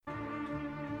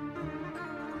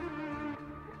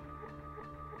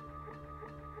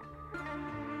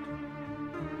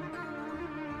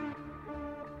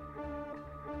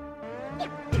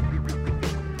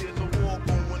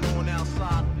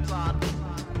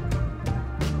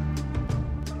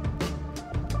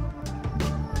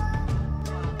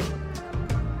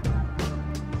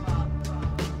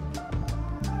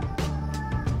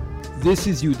This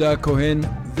is Yehuda Cohen,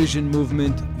 Vision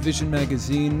Movement, Vision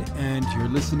Magazine, and you're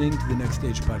listening to the Next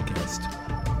Stage podcast.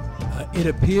 It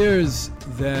appears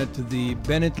that the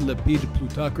Bennett-Lapid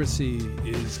plutocracy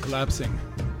is collapsing,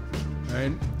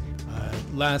 right?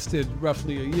 It lasted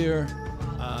roughly a year.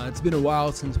 It's been a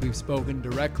while since we've spoken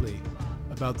directly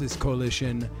about this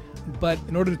coalition, but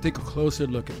in order to take a closer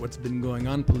look at what's been going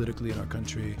on politically in our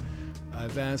country,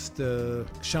 I've asked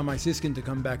Shammai Siskin to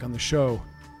come back on the show.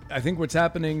 I think what's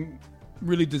happening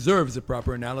really deserves a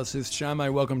proper analysis. Shammai,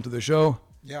 welcome to the show.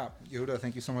 Yeah, Yehuda,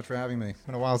 thank you so much for having me. It's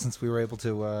been a while since we were able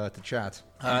to chat.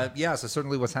 So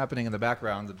certainly what's happening in the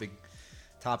background, the big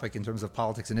topic in terms of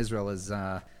politics in Israel is,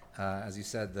 as you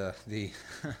said, the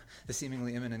the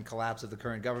seemingly imminent collapse of the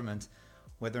current government.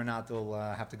 Whether or not they'll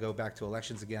have to go back to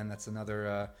elections again, that's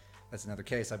another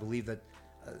case. I believe that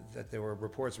there were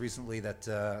reports recently that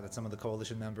some of the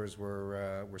coalition members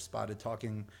were spotted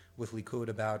talking with Likud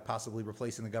about possibly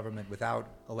replacing the government without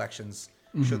elections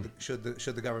should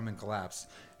the government collapse.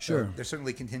 Sure, so there's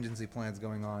certainly contingency plans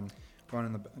going on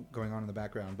in the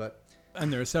background,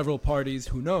 and there are several parties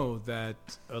who know that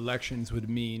elections would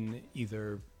mean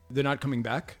either they're not coming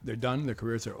back, they're done, their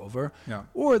careers are over,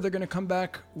 or they're going to come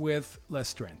back with less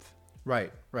strength.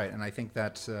 Right, and I think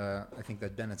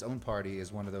that Bennett's own party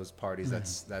is one of those parties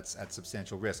that's at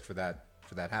substantial risk for that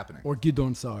happening. Or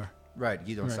Gideon Sa'ar. Right,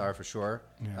 Gideon Sa'ar for sure.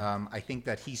 Yeah. I think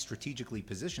that he strategically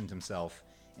positioned himself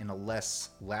in a less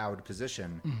loud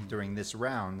position during this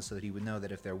round, so that he would know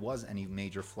that if there was any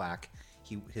major flack,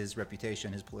 his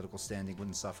reputation, his political standing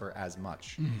wouldn't suffer as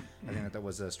much. I think that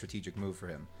was a strategic move for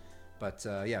him. But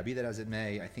be that as it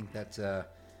may, I think that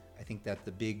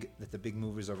the big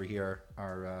movers over here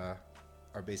are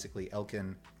basically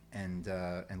Elkin and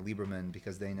Lieberman,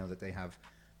 because they know that they have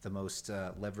the most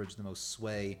leverage, the most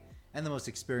sway, and the most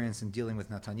experience in dealing with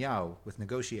Netanyahu, with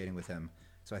negotiating with him.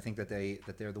 So I think that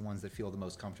they're the ones that feel the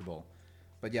most comfortable.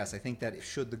 But yes, I think that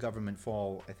should the government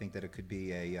fall, I think that it could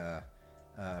be a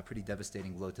pretty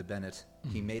devastating blow to Bennett.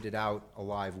 He made it out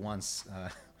alive once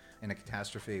in a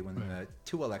catastrophe when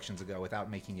 2 elections ago without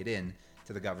making it in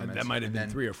to the government. And that might have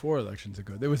been 3 or 4 elections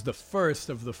ago. There was the first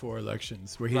of the 4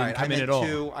 elections where he didn't come in at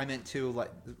all. I meant 2,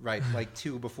 like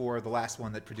 2 before the last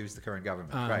one that produced the current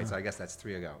government. Right, so I guess that's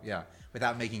 3 ago. Yeah,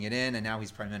 without making it in, and now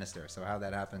he's prime minister. So how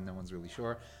that happened, no one's really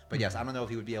sure. But yes, I don't know if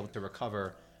he would be able to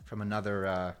recover from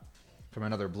another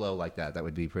blow like that. That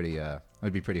would be pretty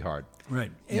hard.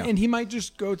 Right, and he might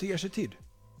just go to Yesh Atid.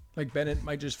 Like Bennett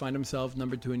might just find himself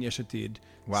number 2 in Yesh Atid.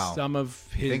 Wow. Some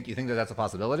of his... You think that's a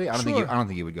possibility? I don't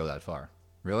think he would go that far.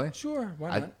 Really? Sure.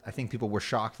 Why not? I think people were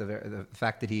shocked the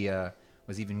fact that he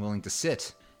was even willing to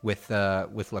sit with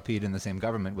Lapid in the same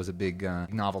government was a big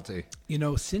novelty. You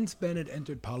know, since Bennett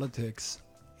entered politics,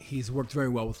 he's worked very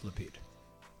well with Lapid.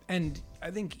 And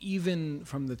I think even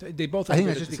from they both... I think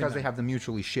that's just because they have the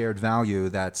mutually shared value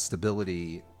that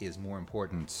stability is more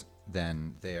important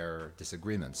than their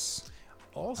disagreements.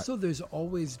 Also, there's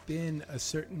always been a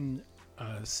certain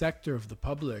sector of the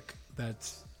public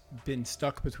that's been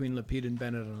stuck between Lapid and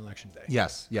Bennett on election day.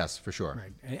 Yes, for sure.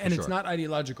 Right. And it's not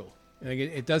ideological. Like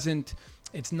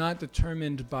it's not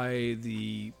determined by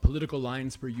the political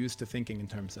lines we're used to thinking in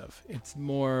terms of. It's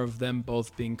more of them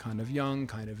both being kind of young,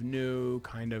 kind of new,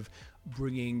 kind of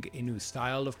bringing a new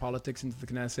style of politics into the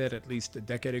Knesset. At least a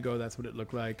decade ago, that's what it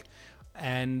looked like.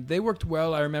 And they worked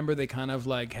well. I remember they kind of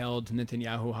like held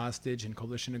Netanyahu hostage in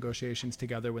coalition negotiations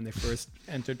together when they first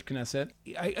entered Knesset.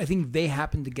 I think they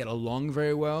happen to get along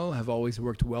very well, have always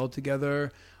worked well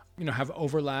together, have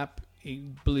overlap,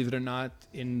 believe it or not,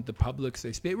 in the public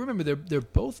space. Remember, they're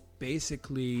both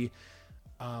basically,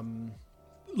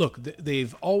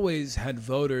 they've always had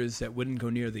voters that wouldn't go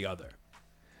near the other.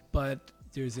 But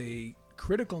there's a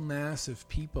critical mass of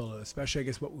people, especially I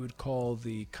guess what we would call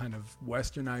the kind of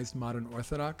westernized modern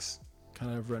Orthodox,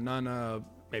 kind of Ra'anana,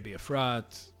 maybe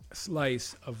Efrat, a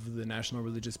slice of the national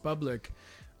religious public,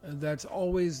 that's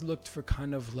always looked for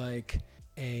kind of like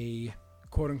a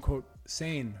quote-unquote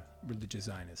sane religious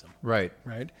Zionism. Right.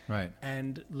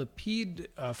 And Lapid,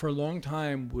 for a long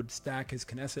time, would stack his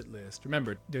Knesset list.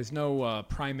 Remember, there's no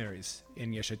primaries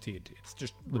in Yesh Atid. It's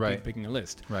just Lapid picking a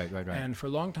list. Right. And for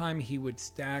a long time, he would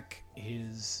stack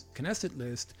his Knesset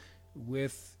list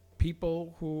with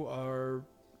people who are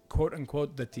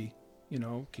quote-unquote dati,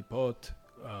 kippot,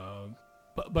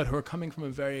 but who are coming from a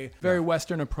very, very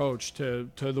Western approach to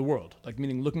the world, like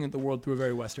meaning looking at the world through a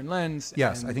very Western lens.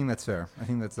 Yes, I think that's fair. I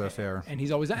think that's a fair. And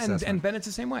he's always and Bennett's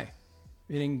the same way,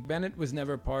 meaning Bennett was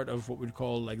never part of what we'd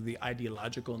call like the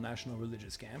ideological national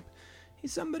religious camp.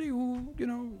 He's somebody who,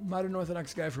 modern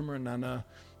Orthodox guy from Ra'anana,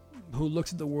 who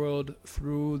looks at the world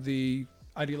through the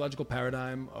ideological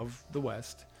paradigm of the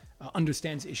West,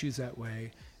 understands issues that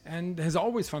way, and has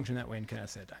always functioned that way in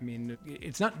Knesset. I mean,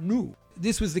 it's not new.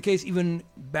 This was the case even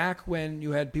back when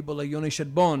you had people like Yoni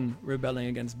Shadbon rebelling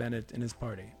against Bennett and his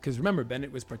party. Because remember,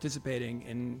 Bennett was participating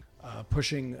in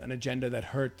pushing an agenda that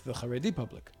hurt the Haredi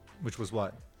public. Which was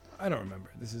what? I don't remember.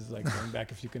 This is like going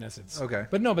back a few Knessets. Okay.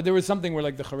 But there was something where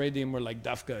like the Haredim were like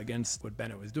dafka against what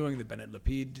Bennett was doing, the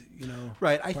Bennett-Lapid,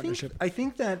 Right. partnership. I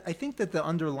think that the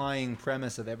underlying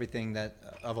premise of everything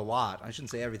of a lot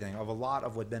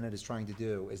of what Bennett is trying to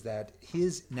do is that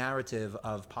his narrative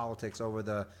of politics over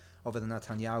the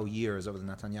Netanyahu years, over the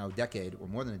Netanyahu decade, or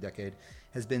more than a decade,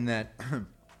 has been that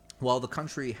while the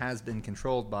country has been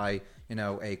controlled by,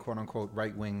 a quote-unquote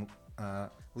right-wing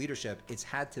leadership, it's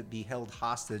had to be held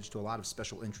hostage to a lot of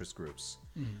special interest groups,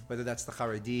 whether that's the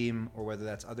Haredim or whether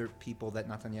that's other people that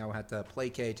Netanyahu had to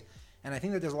placate. And I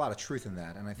think that there's a lot of truth in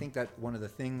that. And I think that one of the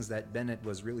things that Bennett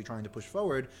was really trying to push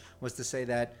forward was to say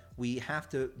that we have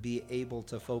to be able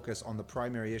to focus on the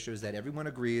primary issues that everyone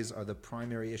agrees are the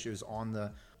primary issues on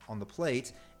the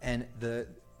plate. And the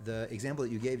example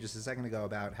that you gave just a second ago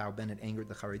about how Bennett angered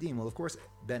the Haredim, well, of course,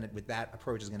 Bennett with that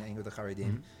approach is going to anger the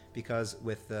Haredim, because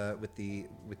with the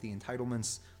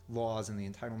entitlements laws and the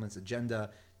entitlements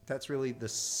agenda, that's really the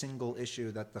single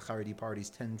issue that the Haredi parties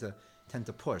tend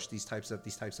to push, these types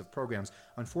of programs.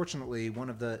 Unfortunately, one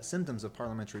of the symptoms of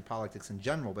parliamentary politics in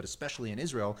general, but especially in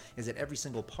Israel, is that every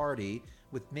single party,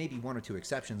 with maybe one or two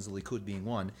exceptions, the Likud being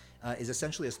one, is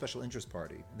essentially a special interest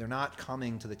party. They're not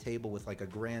coming to the table with like a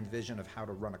grand vision of how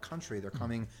to run a country. They're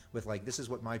coming with like, this is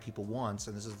what my people want,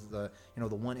 and this is the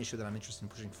one issue that I'm interested in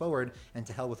pushing forward, and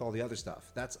to hell with all the other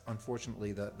stuff. That's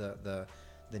unfortunately the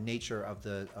nature of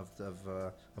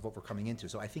what we're coming into.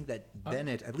 So I think that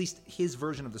Bennett, at least his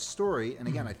version of the story, and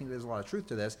again, I think there's a lot of truth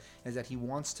to this, is that he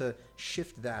wants to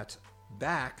shift that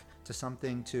back to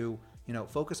something to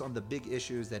focus on the big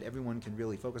issues that everyone can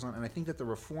really focus on. And I think that the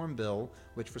reform bill,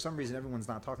 which for some reason everyone's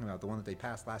not talking about, the one that they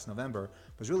passed last November,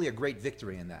 was really a great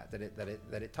victory in that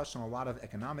it touched on a lot of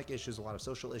economic issues, a lot of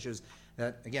social issues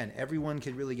that, again, everyone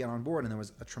could really get on board, and there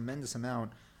was a tremendous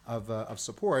amount of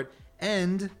support,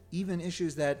 and even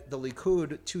issues that the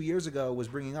Likud 2 years ago was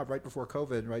bringing up until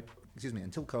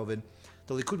COVID.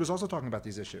 The Likud was also talking about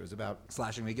these issues, about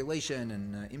slashing regulation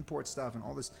and import stuff and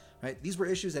all this, right? These were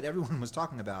issues that everyone was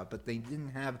talking about, but they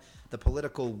didn't have the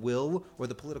political will or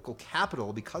the political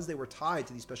capital, because they were tied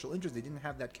to these special interests. They didn't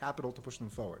have that capital to push them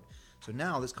forward. So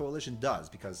now this coalition does,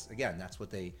 because again, that's what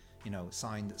they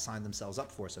signed themselves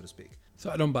up for, so to speak. So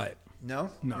I don't buy it.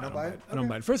 No, I don't buy it. I don't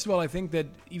buy it. First of all, I think that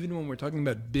even when we're talking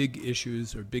about big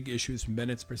issues from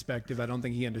Bennett's perspective, I don't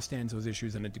think he understands those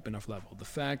issues on a deep enough level. The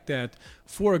fact that,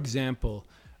 for example,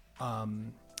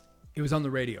 it was on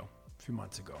the radio a few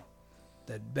months ago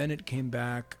that Bennett came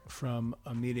back from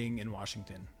a meeting in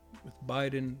Washington with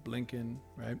Biden, Blinken,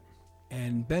 right?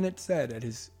 And Bennett said at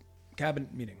his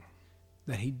cabinet meeting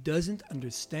that he doesn't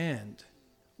understand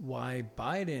why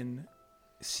Biden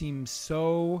seems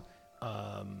so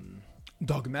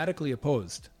dogmatically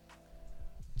opposed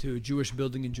to Jewish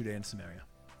building in Judea and Samaria.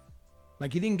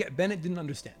 Like Bennett didn't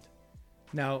understand.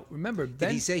 Now, remember, did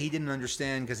he say he didn't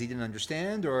understand because he didn't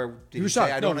understand, or did he say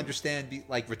shocked. I don't understand,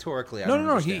 like rhetorically?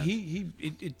 No.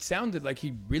 It sounded like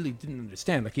he really didn't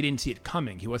understand. Like he didn't see it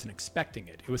coming. He wasn't expecting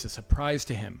it. It was a surprise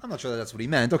to him. I'm not sure that's what he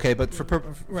meant. Okay, but for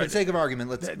the sake of argument,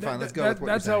 let's go with what you're saying.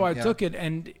 That's how I took it,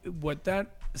 and what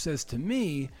that says to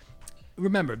me.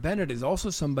 Remember, Bennett is also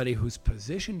somebody who's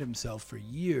positioned himself for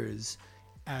years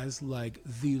as like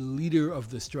the leader of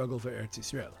the struggle for Eretz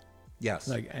Yisrael. Yes.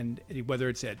 And whether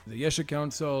it's at the Yesha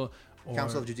Council or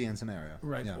Council of Judea and Samaria.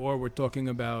 Right. Yeah. Or we're talking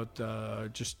about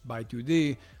just by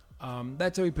 2D.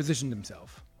 That's how he positioned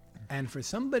himself. And for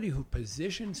somebody who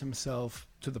positions himself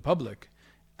to the public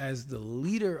as the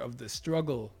leader of the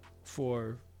struggle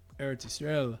for Eretz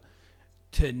Yisrael,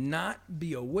 to not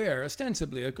be aware,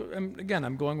 ostensibly, again,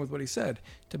 I'm going with what he said,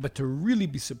 but to really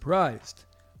be surprised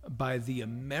by the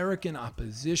American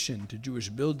opposition to Jewish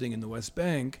building in the West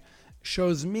Bank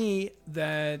shows me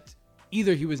that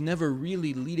either he was never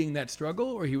really leading that struggle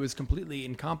or he was completely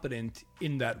incompetent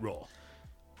in that role.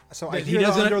 So I hear the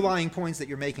underlying points that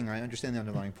you're making. I understand the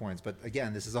underlying points, but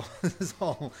again, this is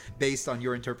all based on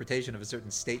your interpretation of a certain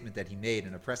statement that he made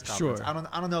in a press conference. Sure.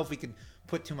 I don't know if we could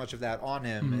put too much of that on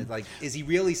him. Mm-hmm. Like, is he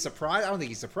really surprised? I don't think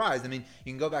he's surprised. I mean,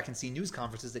 you can go back and see news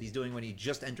conferences that he's doing when he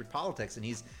just entered politics, and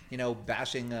he's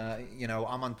bashing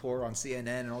Amanpour on CNN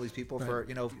and all these people for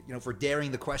for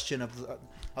daring the question of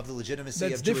the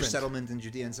legitimacy of Jewish settlement in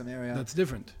Judea and Samaria. That's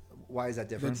different. Why is that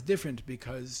different? That's different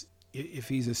because if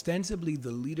he's ostensibly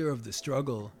the leader of the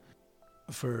struggle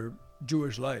for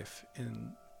Jewish life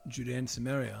in Judea and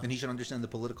Samaria. And he should understand the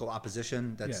political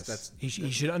opposition. He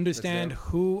should understand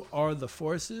who are the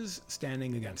forces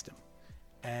standing against him.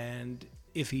 And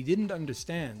if he didn't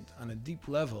understand on a deep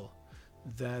level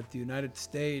that the United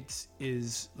States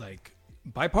is like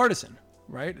bipartisan,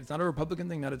 right? It's not a Republican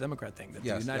thing, not a Democrat thing. That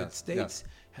the United States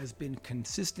has been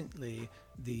consistently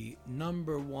the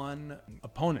number one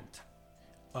opponent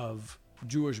of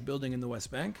Jewish building in the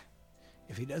West Bank.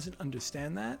 If he doesn't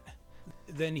understand that,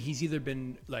 then he's either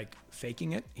been like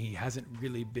faking it, he hasn't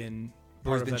really been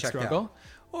part of that struggle,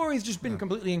 or he's just been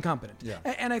completely incompetent. Yeah.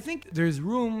 And I think there's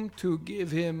room to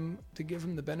give him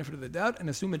the benefit of the doubt and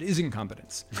assume it is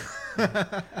incompetence.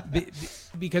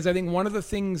 Because I think one of the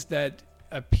things that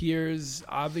appears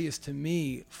obvious to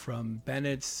me from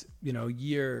Bennett's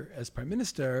year as prime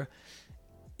minister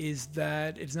is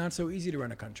that it's not so easy to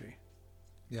run a country.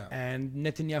 Yeah. And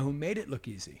Netanyahu made it look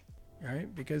easy,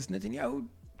 right? Because Netanyahu,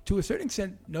 to a certain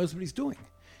extent, knows what he's doing.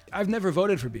 I've never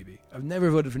voted for Bibi. I've never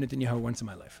voted for Netanyahu once in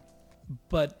my life.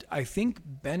 But I think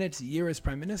Bennett's year as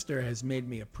prime minister has made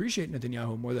me appreciate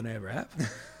Netanyahu more than I ever have.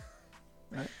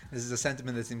 Right? This is a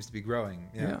sentiment that seems to be growing.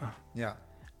 Yeah.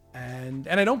 And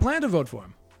I don't plan to vote for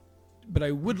him. But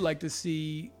I would like to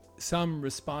see some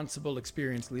responsible,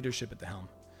 experienced leadership at the helm.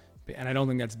 And I don't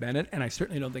think that's Bennett, and I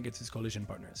certainly don't think it's his coalition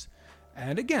partners.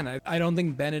 And again, I don't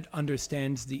think Bennett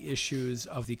understands the issues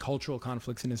of the cultural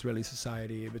conflicts in Israeli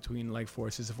society between like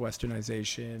forces of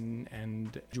westernization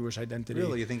and Jewish identity.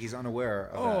 Really, you think he's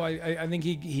unaware of that? I think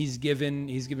he's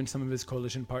given some of his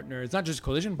coalition partners, not just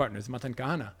coalition partners, Matan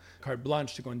Kahana, carte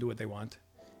blanche to go and do what they want.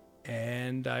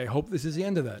 And I hope this is the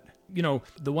end of that.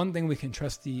 The one thing we can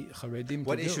trust the Haredim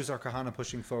What to issues do, are Kahana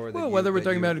pushing forward? well, whether we're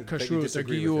talking about kashrut or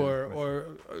giyur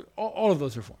or all of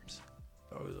those reforms,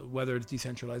 whether it's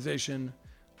decentralization,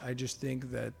 I just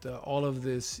think that all of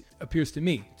this appears to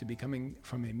me to be coming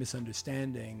from a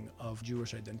misunderstanding of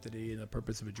Jewish identity and the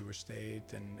purpose of a Jewish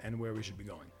state and where we should be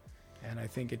going. And I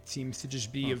think it seems to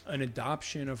just be an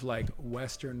adoption of like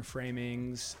Western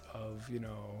framings of,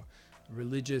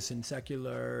 religious and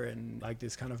secular and like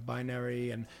this kind of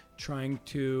binary and trying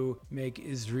to make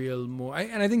Israel more.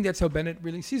 And I think that's how Bennett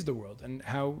really sees the world and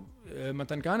how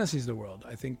Matan Kahana sees the world.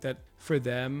 I think that for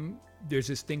them, there's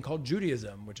this thing called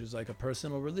Judaism, which is like a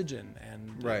personal religion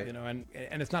and, right.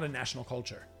 And it's not a national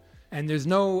culture. And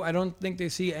I don't think they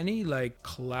see any like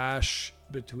clash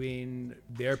between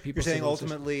their people. You're saying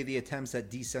ultimately the attempts at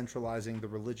decentralizing the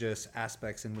religious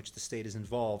aspects in which the state is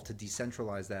involved, to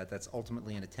decentralize that's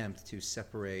ultimately an attempt to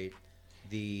separate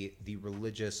the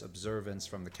religious observance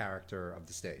from the character of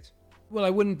the state. Well, I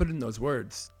wouldn't put it in those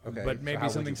words, okay, but maybe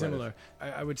so something similar.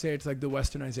 I would say it's like the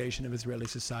westernization of Israeli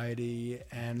society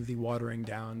and the watering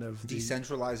down of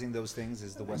decentralizing those things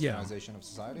is the westernization of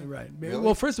society. Right. Really?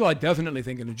 Well, first of all, I definitely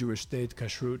think in a Jewish state,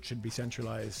 kashrut should be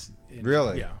centralized.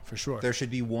 Really? Yeah, for sure. There should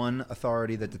be one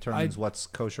authority that determines what's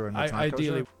kosher and what's not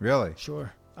ideally, kosher. Really?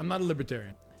 Sure. I'm not a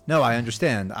libertarian. No, I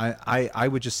understand. I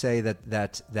would just say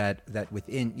that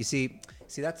within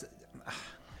that's.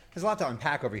 There's a lot to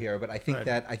unpack over here, but I think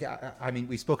that I mean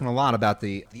we've spoken a lot about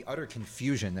the utter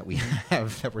confusion that we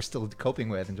have that we're still coping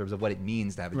with in terms of what it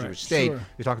means to have a Jewish state. Sure.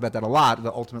 We talk about that a lot.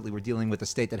 That ultimately we're dealing with a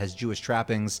state that has Jewish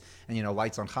trappings and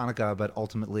lights on Hanukkah, but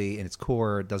ultimately in its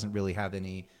core doesn't really have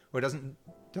any, or doesn't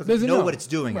know what it's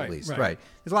doing at least. Right.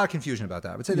 There's a lot of confusion about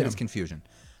that. I would say that it's confusion.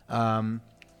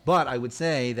 But I would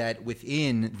say that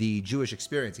within the Jewish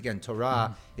experience, again,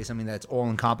 Torah is something that's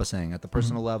all-encompassing at the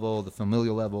personal level, the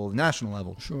familial level, the national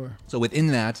level. Sure. So within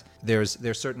that, there's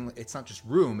certainly, it's not just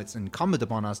room, it's incumbent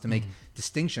upon us to make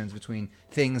distinctions between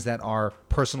things that are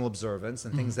personal observance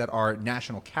and things that are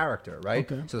national character,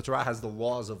 right? Okay. So the Torah has the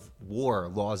laws of war,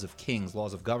 laws of kings,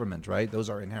 laws of government, right? Those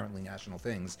are inherently national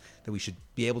things that we should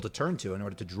be able to turn to in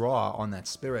order to draw on that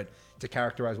spirit to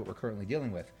characterize what we're currently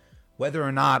dealing with. Whether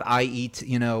or not I eat,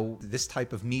 this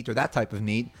type of meat or that type of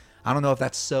meat, I don't know if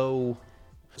that's so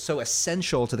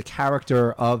essential to the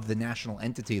character of the national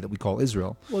entity that we call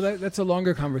Israel. Well, that's a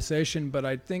longer conversation, but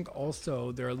I think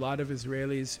also there are a lot of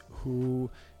Israelis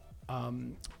who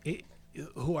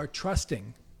are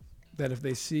trusting that if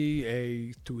they see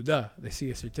a tuda, they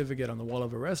see a certificate on the wall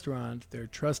of a restaurant, they're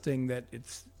trusting that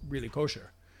it's really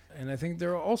kosher. And I think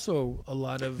there are also a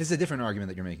lot of. This is a different argument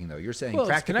that you're making, though. You're saying,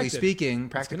 practically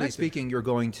speaking, you're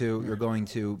going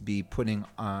to be putting,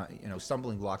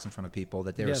 stumbling blocks in front of people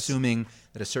that they're assuming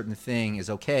that a certain thing is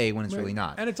okay when it's really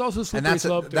not. And it's also slippery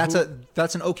slope.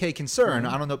 That's an okay concern.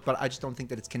 I don't know, but I just don't think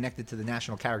that it's connected to the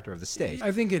national character of the state.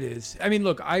 I think it is. I mean,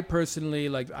 look, I personally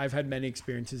I've had many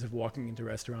experiences of walking into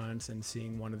restaurants and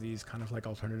seeing one of these kind of like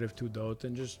alternative tudot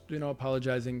and just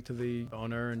apologizing to the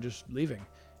owner and just leaving.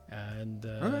 And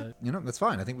Okay. That's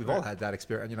fine. I think we've all had that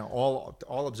experience.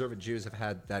 All observant Jews have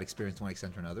had that experience to one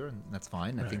extent or another, and that's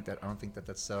fine. I don't think that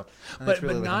that's so. But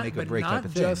really not, like a make or but break not type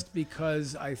of thing. just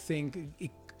because I think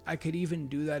I could even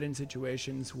do that in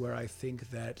situations where I think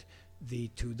that the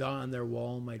Tuda on their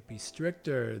wall might be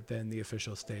stricter than the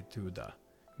official state Tuda.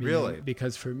 Really?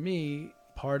 Because for me,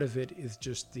 part of it is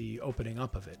just the opening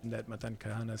up of it, and that Matan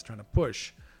Kahana is trying to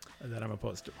push, that I'm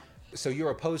opposed to. So you're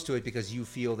opposed to it because you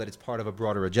feel that it's part of a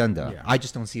broader agenda. Yeah. I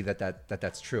just don't see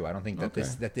that's true. I don't think that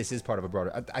Okay. this is part of a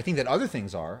broader. I think that other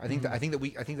things are. I think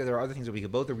that there are other things that we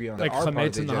could both agree on. Like that are part of chametz the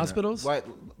in the agenda. hospitals? Right,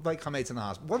 like chametz in the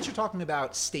hospital. Once you're talking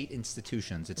about state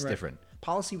institutions, it's different.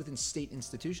 Policy within state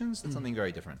institutions, that's something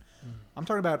very different. I'm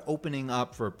talking about opening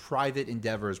up for private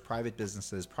endeavors, private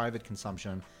businesses, private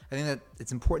consumption. I think that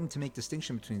it's important to make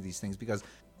distinction between these things because,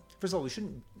 first of all, we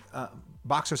shouldn't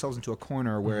box ourselves into a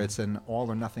corner where it's an all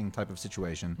or nothing type of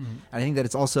situation. And I think that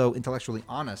it's also intellectually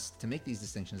honest to make these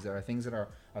distinctions. There are things that are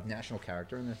of national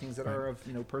character, and there are things that are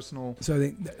of personal. So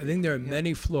I think there are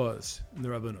many flaws in the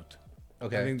Rabbanut.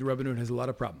 Okay. I think the Rabbanut has a lot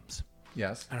of problems.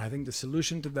 Yes. And I think the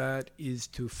solution to that is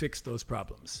to fix those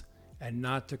problems and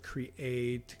not to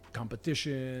create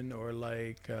competition or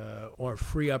or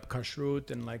free up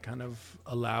kashrut and kind of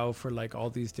allow for all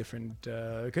these different,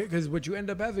 because what you end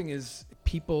up having is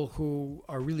people who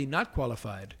are really not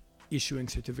qualified issuing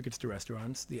certificates to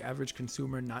restaurants, the average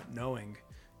consumer not knowing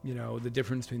the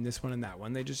difference between this one and that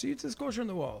one. They just see it says kosher on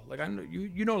the wall. I know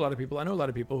you know a lot of people. I know a lot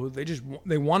of people who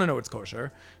they want to know it's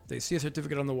kosher. They see a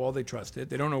certificate on the wall, they trust it.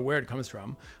 They don't know where it comes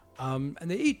from, and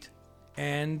they eat.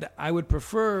 And I would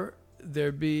prefer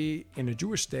there be in a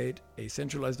Jewish state a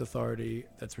centralized authority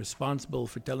that's responsible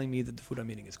for telling me that the food I'm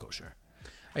eating is kosher.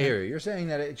 I hear you. You're saying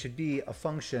that it should be a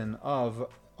function of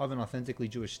an authentically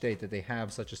Jewish state, that they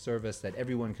have such a service that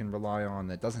everyone can rely on,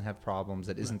 that doesn't have problems,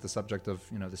 that isn't the subject of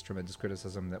this tremendous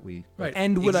criticism that we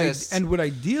and exists. would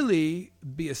ideally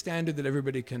be a standard that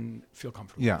everybody can feel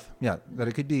comfortable with. That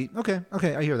it could be okay.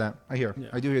 I hear that.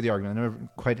 I do hear the argument. I never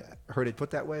quite heard it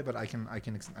put that way, but I can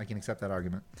accept that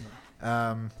argument.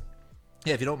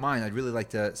 If you don't mind, I'd really like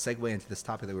to segue into this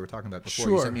topic that we were talking about before.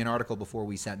 Sure. You sent me an article before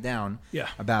we sat down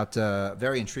about a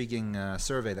very intriguing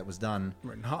survey that was done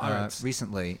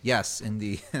recently. Yes, in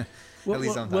the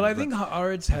I think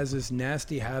Haaretz has this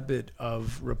nasty habit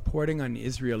of reporting on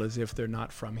Israel as if they're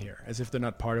not from here, as if they're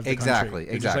not part of the country.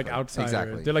 They're just like outsiders.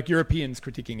 Exactly. They're like Europeans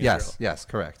critiquing Israel. Yes,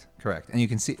 correct. And you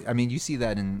can see, you see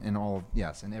that in all,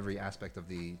 in every aspect of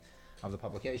the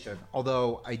publication.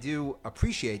 Although I do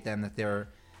appreciate them that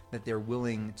they're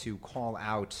willing to call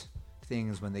out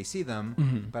things when they see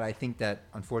them, but I think that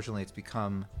unfortunately it's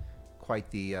become quite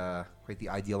the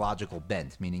ideological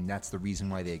bent, meaning that's the reason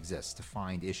why they exist, to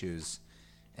find issues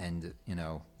and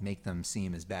make them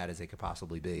seem as bad as they could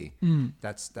possibly be.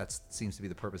 That seems to be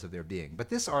the purpose of their being. But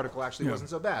this article actually wasn't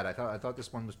so bad. I thought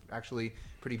this one was actually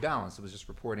pretty balanced. It was just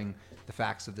reporting the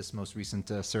facts of this most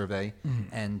recent survey,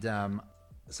 and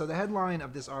so the headline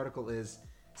of this article is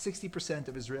 60%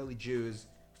 of Israeli Jews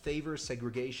favor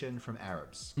segregation from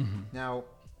Arabs. Now,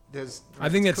 I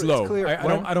think it's low.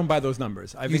 I don't buy those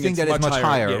numbers. You think that it's much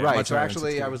higher, yeah, right? Much So higher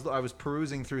actually, I was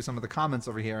perusing through some of the comments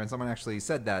over here, and someone actually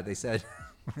said that. They said,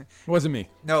 it wasn't me.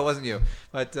 No, it wasn't you.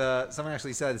 But someone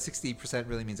actually said 60%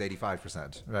 really means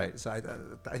 85%, right? So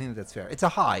I think that's fair. It's a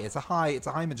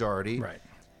high majority, right?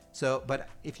 So, but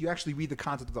if you actually read the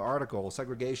content of the article,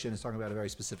 segregation is talking about a very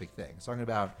specific thing. It's talking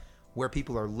about where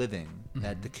people are living,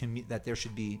 that there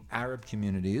should be Arab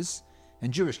communities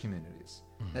and Jewish communities.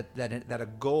 That a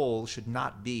goal should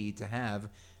not be to have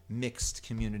mixed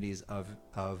communities of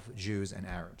Jews and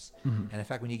Arabs. And in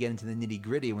fact, when you get into the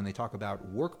nitty-gritty, when they talk about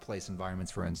workplace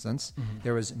environments, for instance,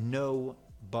 there is no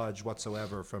budge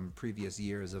whatsoever from previous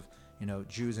years of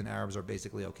Jews and Arabs are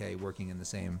basically okay working in the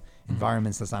same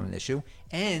environments. That's not an issue.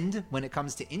 And when it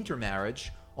comes to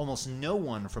intermarriage, almost no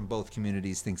one from both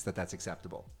communities thinks that that's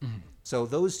acceptable. So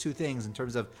those two things, in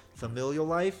terms of familial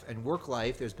life and work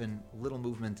life, there's been little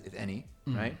movement, if any,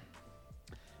 right?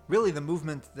 Really, the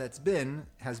movement has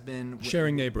been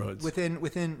sharing neighborhoods within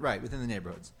the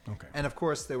neighborhoods. Okay. And of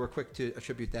course, they were quick to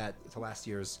attribute that to last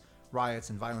year's riots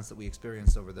and violence that we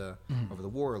experienced over the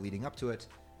war leading up to it.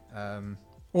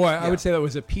 I would say that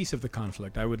was a piece of the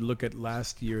conflict. I would look at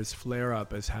last year's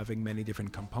flare-up as having many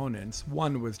different components.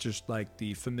 One was just like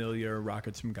the familiar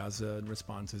rockets from Gaza and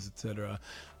responses, etc.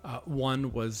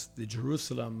 One was the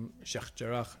Jerusalem Sheikh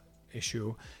Jarrah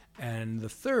issue. And the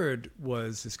third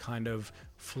was this kind of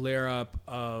flare-up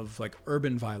of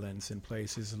urban violence in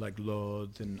places like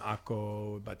Lod and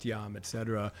Akko, Bat Yam,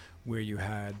 etc., where you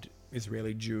had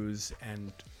Israeli Jews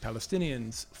and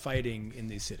Palestinians fighting in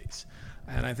these cities.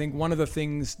 And I think one of the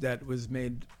things that was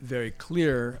made very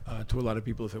clear to a lot of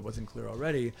people, if it wasn't clear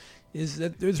already, is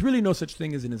that there's really no such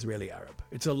thing as an Israeli Arab.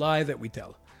 It's a lie that we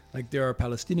tell. Like, there are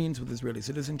Palestinians with Israeli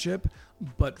citizenship,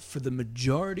 but for the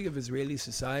majority of Israeli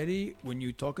society, when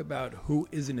you talk about who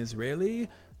is an Israeli,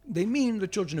 they mean the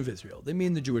children of Israel. They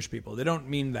mean the Jewish people. They don't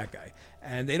mean that guy.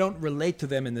 And they don't relate to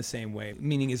them in the same way.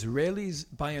 Meaning Israelis,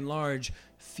 by and large,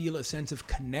 feel a sense of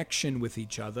connection with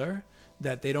each other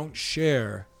that they don't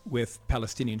share with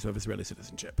Palestinians who have Israeli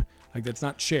citizenship. Like, that's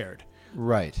not shared.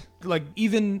 Right. Like,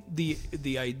 even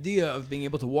the idea of being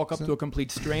able to walk up to a complete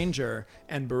stranger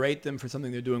and berate them for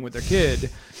something they're doing with their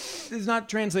kid does not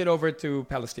translate over to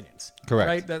Palestinians. Correct.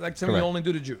 Right? That's like something we only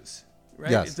do to Jews.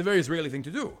 Right? Yes. It's a very Israeli thing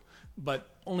to do, but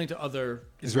only to other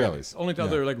Israelis. Only to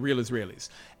other, like, real Israelis.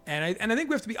 And I think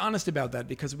we have to be honest about that,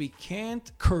 because we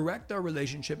can't correct our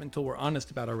relationship until we're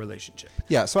honest about our relationship.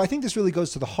 Yeah, so I think this really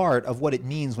goes to the heart of what it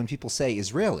means when people say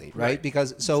Israeli, right?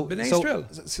 Because B'nai Israel.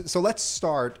 so let's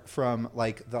start from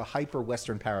like the hyper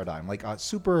Western paradigm, like a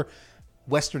super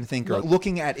Western thinker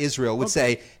looking at Israel would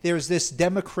say there's this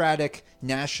democratic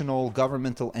national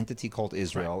governmental entity called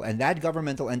Israel, and that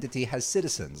governmental entity has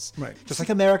citizens. Right. Just like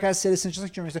America has citizens, just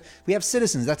like Germany has, we have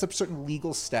citizens. That's a certain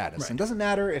legal status. Right. And it doesn't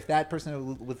matter if that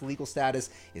person with legal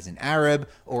status is an Arab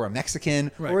or a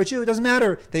Mexican Right. or a Jew. It doesn't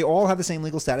matter. They all have the same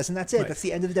legal status, and that's it. Right. That's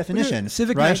the end of the definition.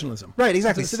 Civic right? nationalism. Right,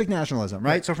 exactly. That's Civic nationalism,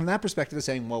 right? Right. So from that perspective, they're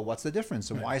saying, well, what's the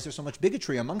difference? And why is there so much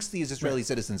bigotry amongst these Israeli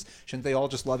citizens? Shouldn't they all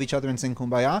just love each other and sing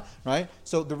Kumbaya, right?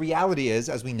 So the reality is,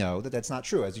 as we know, that that's not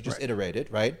true, as you just iterated,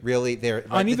 right? Really, they're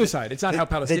On either side. It's not how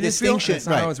Palestinians feel, and it's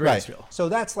not how Israelis feel. So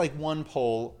that's like one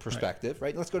pole perspective,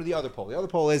 right? Let's go to the other pole. The other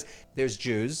pole is there's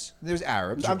Jews, there's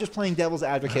Arabs. I'm just playing devil's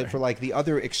advocate for like the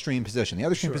other extreme position. The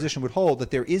other extreme position would hold that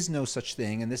there is no such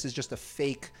thing, and this is just a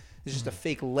fake. There's just a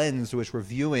fake lens through which we're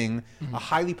viewing a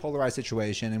highly polarized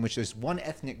situation in which there's one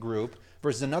ethnic group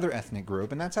versus another ethnic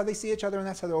group, and that's how they see each other, and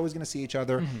that's how they're always going to see each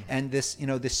other. And this,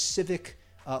 this civic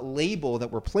label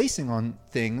that we're placing on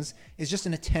things is just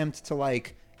an attempt to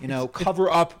cover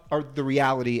up the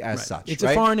reality as such. It's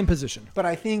a foreign imposition. But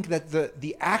I think that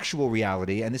the actual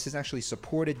reality, and this is actually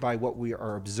supported by what we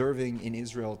are observing in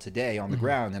Israel today on the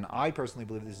ground, and I personally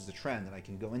believe this is a trend, and I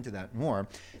can go into that more,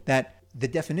 that the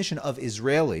definition of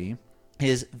Israeli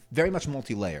is very much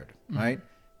multi-layered, right?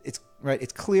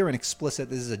 It's clear and explicit.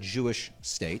 This is a Jewish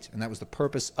state, and that was the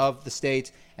purpose of the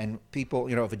state. And people,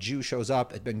 if a Jew shows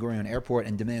up at Ben Gurion Airport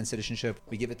and demands citizenship,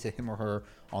 we give it to him or her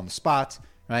on the spot,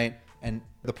 right? And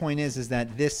the point is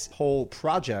that this whole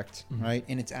project, right,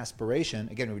 in its aspiration,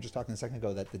 again, we were just talking a second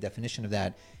ago that the definition of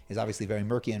that is obviously very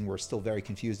murky, and we're still very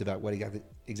confused about what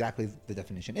exactly the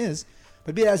definition is.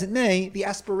 But be it as it may, the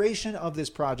aspiration of this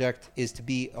project is to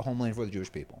be a homeland for the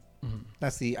Jewish people.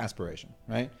 That's the aspiration,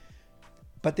 right?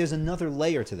 But there's another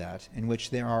layer to that in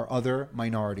which there are other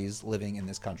minorities living in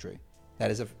this country. That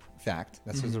is a fact.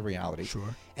 That's a reality.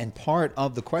 Sure. And part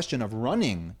of the question of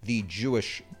running the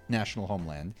Jewish national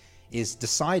homeland is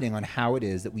deciding on how it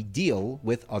is that we deal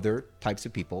with other types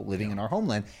of people living in our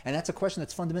homeland. And that's a question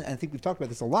that's fundamental. And I think we've talked about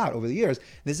this a lot over the years.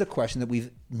 This is a question that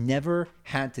we've never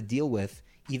had to deal with,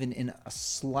 even in a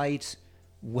slight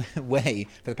way,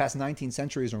 for the past 19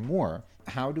 centuries or more.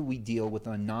 How do we deal with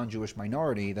a non-Jewish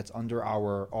minority that's under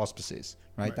our auspices,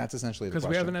 right? That's essentially the question.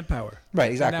 Because we haven't had power.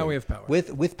 Right, exactly. And now we have power.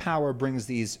 With power brings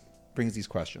these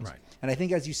questions. Right. And I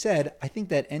think, as you said, I think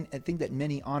that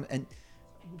many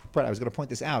Brett, I was going to point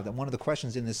this out, that one of the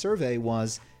questions in this survey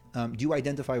was, do you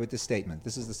identify with this statement?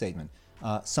 This is the statement.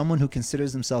 Someone who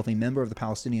considers himself a member of the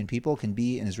Palestinian people can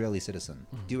be an Israeli citizen.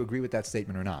 Do you agree with that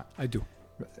statement or not? I do.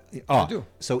 I do.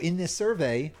 So in this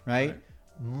survey, right,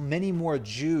 many more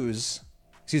Jews,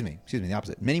 excuse me, the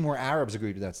opposite. Many more Arabs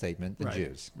agreed with that statement than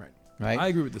Jews. Right. I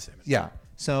agree with the statement. Yeah.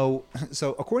 So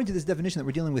according to this definition that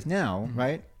we're dealing with now,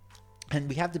 right, and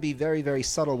we have to be very, very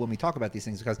subtle when we talk about these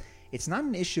things, because it's not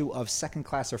an issue of second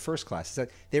class or first class. It's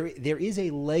that there is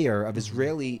a layer of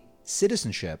Israeli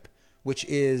citizenship which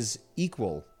is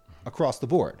equal across the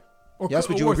board. Yes,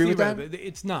 would you agree with that?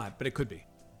 It's not, but it could be.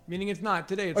 Meaning it's not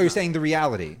today. It's you're not. saying the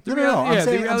reality? No. I'm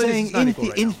saying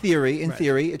in theory,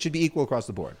 Right. it should be equal across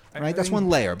the board. Right? I That's think- one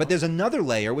layer. But there's another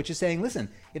layer which is saying, listen,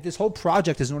 if this whole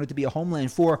project is in order to be a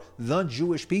homeland for the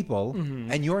Jewish people,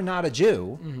 and you're not a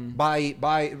Jew by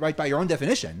your own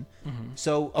definition,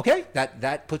 so okay,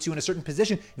 that puts you in a certain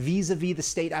position vis-a-vis the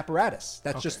state apparatus.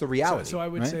 That's just the reality. So I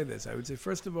would say this. I would say,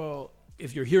 first of all,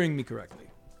 if you're hearing me correctly,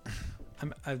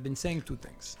 I've been saying two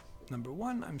things. Number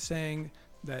one, I'm saying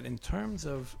that in terms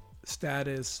of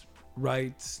status,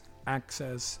 rights,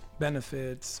 access,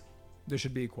 benefits, there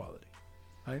should be equality,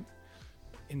 right?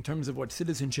 In terms of what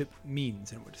citizenship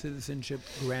means and what citizenship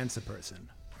grants a person,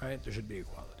 right? There should be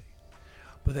equality.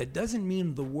 But that doesn't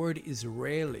mean the word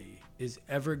Israeli is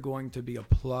ever going to be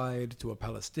applied to a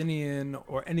Palestinian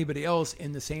or anybody else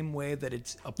in the same way that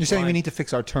it's applied. You're saying we need to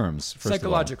fix our terms first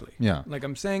psychologically. Of all. Yeah. Like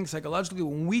I'm saying, psychologically,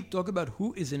 when we talk about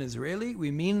who is an Israeli, we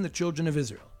mean the children of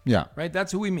Israel. Yeah. Right?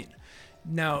 That's who we mean.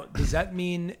 Now, does that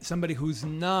mean somebody who's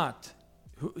not,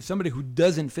 somebody who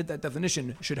doesn't fit that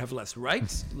definition should have less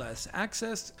rights, less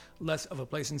access, less of a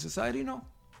place in society? No.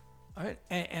 All right.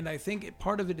 And I think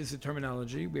part of it is the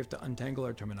terminology. We have to untangle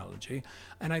our terminology.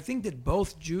 And I think that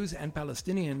both Jews and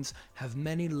Palestinians have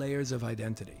many layers of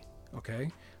identity. Okay.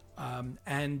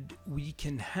 And we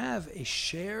can have a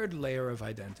shared layer of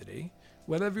identity,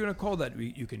 whatever you want to call that.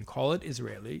 You can call it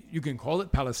Israeli. You can call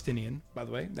it Palestinian, by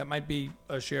the way. That might be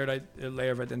a shared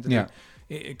layer of identity. Yeah.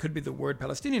 It could be the word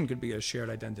Palestinian could be a shared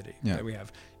identity Yeah. that we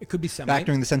have. It could be Semite. Back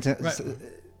during the sentence.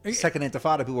 Right. Second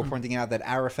Intifada, people were pointing out that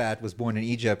Arafat was born in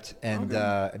Egypt, and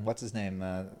what's his name,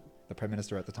 the prime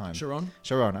minister at the time, Sharon.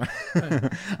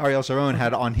 Ariel Sharon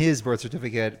had on his birth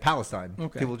certificate Palestine.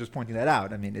 Okay. People just pointing that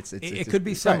out. I mean, it could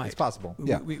be Semite. Right, it's possible.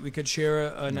 Yeah, We could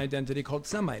share an identity called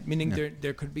Semite, meaning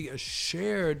there could be a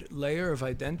shared layer of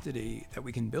identity that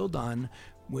we can build on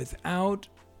without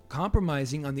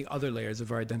compromising on the other layers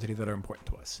of our identity that are important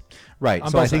to us. Right.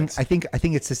 On So both I think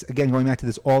it's this, again, going back to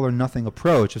this all or nothing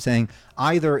approach of saying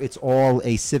either it's all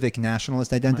a civic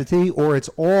nationalist identity or it's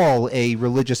all a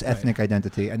religious ethnic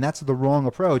identity, and that's the wrong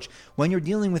approach when you're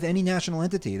dealing with any national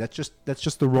entity. That's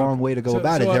just the wrong way to go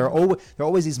about it. There are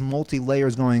always these multi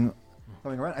layers going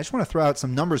around. I just want to throw out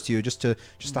some numbers to you just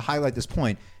to highlight this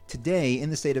point. Today, in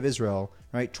the state of Israel,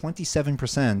 right,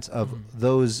 27% of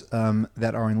those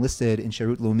that are enlisted in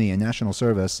Sherut Leumi, in national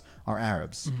service, are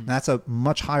Arabs. That's a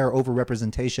much higher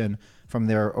overrepresentation from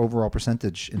their overall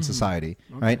percentage in society,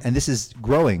 right? And this is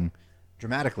growing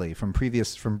dramatically from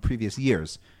previous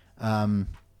years.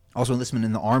 Also, enlistment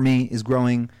in the army is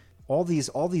growing. All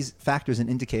these factors and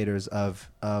indicators of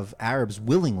Arabs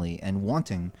willingly and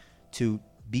wanting to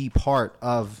be part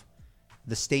of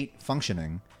the state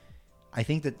functioning. I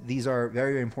think that these are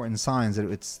very, very important signs that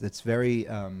it's very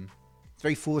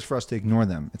foolish for us to ignore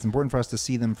them. It's important for us to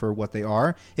see them for what they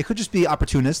are. It could just be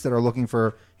opportunists that are looking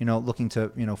to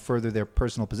further their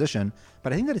personal position.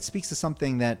 But I think that it speaks to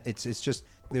something that it's just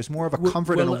there's more of a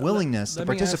comfort and a willingness to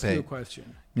participate. Let me ask you a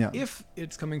question. Yeah. If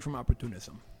it's coming from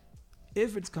opportunism,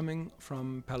 if it's coming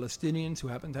from Palestinians who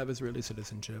happen to have Israeli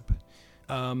citizenship,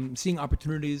 seeing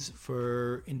opportunities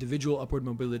for individual upward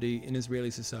mobility in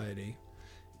Israeli society,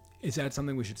 is that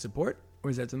something we should support,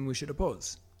 or is that something we should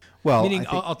oppose? Well, meaning,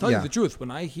 I'll tell you the truth. When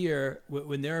I hear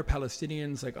when there are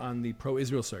Palestinians like on the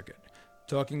pro-Israel circuit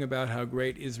talking about how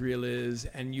great Israel is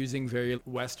and using very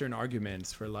Western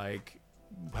arguments for like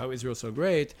how Israel's so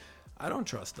great, I don't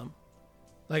trust them.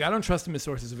 Like, I don't trust them as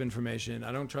sources of information.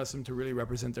 I don't trust them to really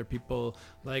represent their people.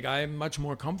 Like, I'm much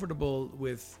more comfortable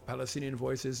with Palestinian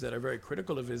voices that are very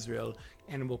critical of Israel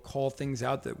and will call things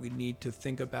out that we need to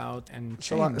think about and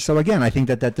change. So again, I think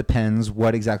that depends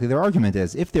what exactly their argument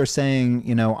is. If they're saying,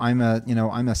 I'm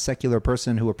a secular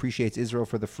person who appreciates Israel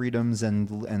for the freedoms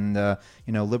and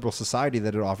liberal society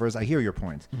that it offers, I hear your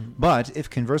point. Mm-hmm. But if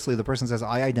conversely the person says,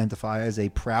 I identify as a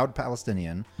proud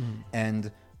Palestinian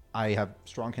and I have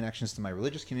strong connections to my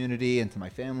religious community and to my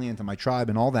family and to my tribe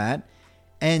and all that,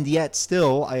 and yet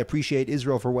still I appreciate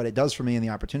Israel for what it does for me and the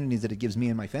opportunities that it gives me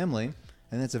and my family,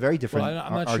 and that's a very different argument.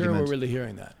 I'm not sure we're really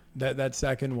hearing that. That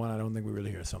second one, I don't think we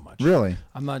really hear so much. Really?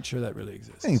 I'm not sure that really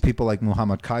exists. I think people like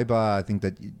Muhammad Kaiba, I think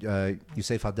that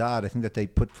Yosef Haddad, I think that they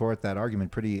put forth that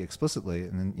argument pretty explicitly,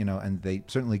 and and they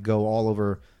certainly go all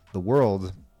over the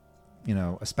world,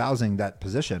 espousing that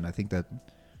position. I think that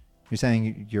you're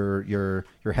saying you're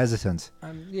hesitant.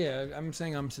 I'm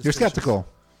saying I'm suspicious. You're skeptical.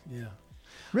 Yeah.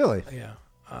 Really? Yeah.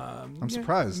 I'm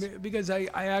surprised. Because I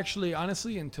actually,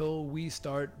 honestly, until we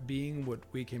start being what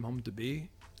we came home to be,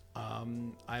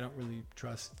 I don't really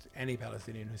trust any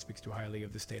Palestinian who speaks too highly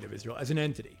of the state of Israel as an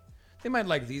entity. They might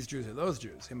like these Jews or those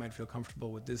Jews. They might feel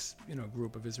comfortable with this,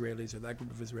 group of Israelis or that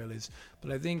group of Israelis.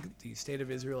 But I think the state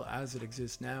of Israel as it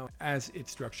exists now, as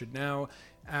it's structured now,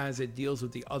 as it deals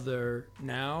with the other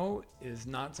now, is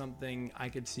not something I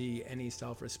could see any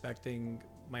self-respecting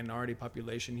minority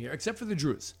population here, except for the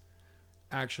Druze,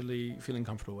 actually feeling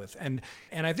comfortable with. And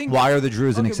I think... Why are the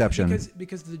Druze an exception?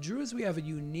 Because the Druze we have a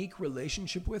unique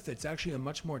relationship with. It's actually a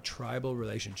much more tribal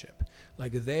relationship.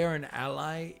 Like, they are an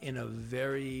ally in a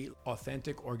very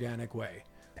authentic, organic way.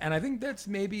 And I think that's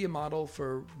maybe a model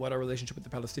for what our relationship with the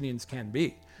Palestinians can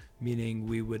be. Meaning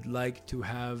we would like to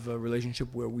have a relationship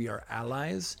where we are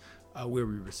allies, where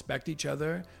we respect each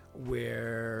other,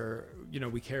 where,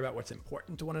 we care about what's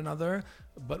important to one another,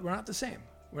 but we're not the same.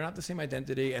 We're not the same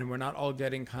identity, and we're not all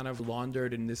getting kind of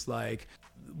laundered in this like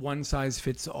one size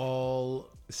fits all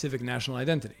civic national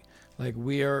identity. Like,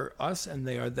 we are us and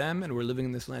they are them, and we're living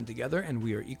in this land together, and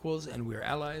we are equals, and we are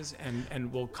allies,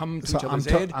 and we'll come to each other's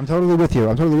aid. I'm totally with you.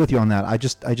 I'm totally with you on that. I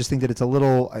just think that it's a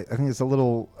little. I think it's a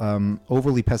little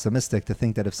overly pessimistic to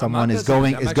think that if someone is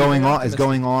going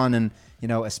on and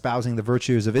espousing the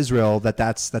virtues of Israel,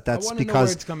 that's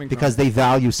because they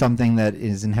value something that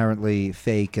is inherently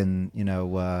fake and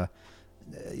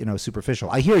superficial.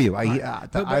 I hear you. I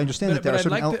understand that there are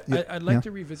certain. I'd like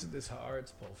to revisit this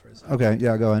Haaretz poll for a second. Okay,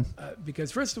 yeah, go on.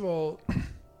 Because first of all,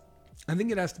 I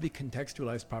think it has to be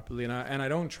contextualized properly, and I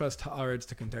don't trust Haaretz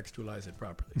to contextualize it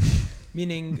properly.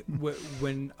 Meaning,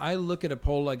 when I look at a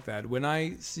poll like that, when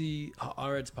I see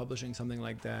Haaretz publishing something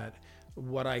like that,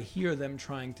 what I hear them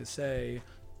trying to say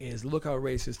is, look how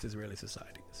racist Israeli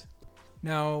society is.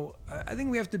 Now, I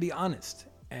think we have to be honest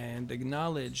and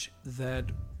acknowledge that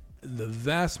the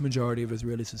vast majority of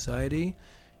Israeli society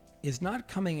is not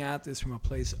coming at this from a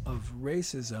place of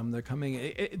racism. They're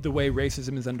coming the way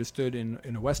racism is understood in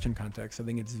a Western context. I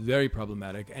think it's very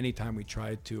problematic anytime we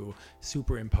try to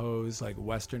superimpose like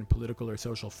Western political or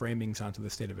social framings onto the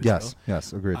state of Israel.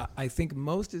 Yes, agreed. I think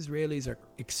most Israelis are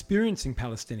experiencing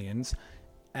Palestinians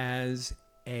as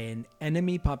an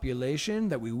enemy population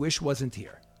that we wish wasn't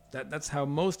here. That's how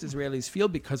most Israelis feel,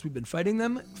 because we've been fighting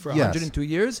them for 102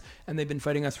 years, and they've been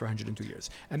fighting us for 102 years,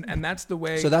 and that's the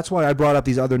way. So that's why I brought up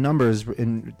these other numbers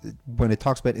when it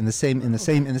talks about in the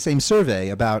same survey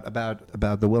about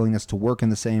the willingness to work in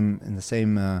the same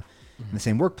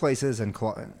workplaces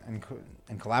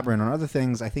and collaborate on other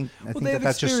things. I think they've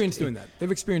experienced doing that. They've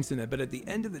experienced doing that. But at the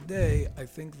end of the day, I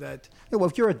think that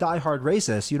if you're a diehard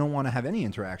racist, you don't want to have any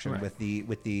interaction with the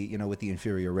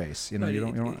inferior race.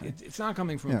 It's not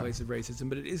coming from a place of racism,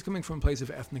 but it is coming from a place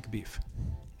of ethnic beef,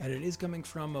 and it is coming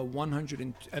from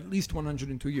at least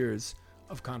 102 years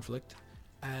of conflict.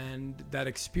 And that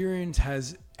experience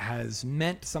has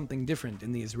meant something different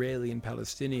in the Israeli and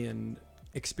Palestinian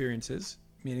experiences.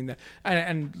 Meaning that,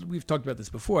 and we've talked about this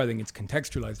before, I think it's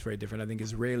contextualized very different. I think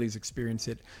Israelis experience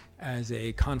it as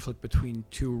a conflict between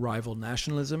two rival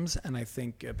nationalisms, and I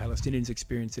think Palestinians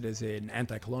experience it as an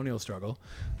anti-colonial struggle.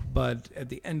 But at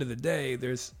the end of the day,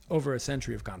 there's over a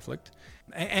century of conflict.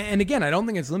 And again, I don't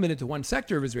think it's limited to one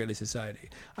sector of Israeli society.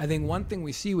 I think one thing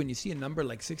we see when you see a number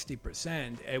like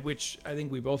 60%, which I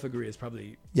think we both agree is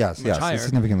probably much higher, it's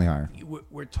significantly higher.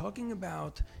 We're talking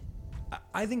about,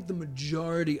 I think the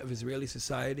majority of Israeli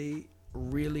society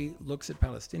really looks at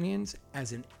Palestinians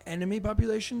as an enemy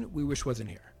population we wish wasn't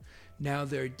here. Now,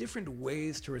 there are different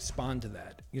ways to respond to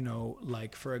that.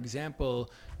 Like, for example,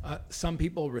 some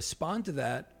people respond to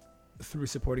that through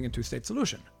supporting a two-state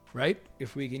solution, right?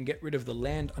 If we can get rid of the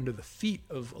land under the feet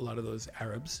of a lot of those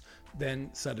Arabs, then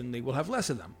suddenly we'll have less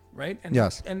of them, right?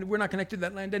 And we're not connected to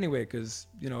that land anyway because,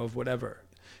 of whatever.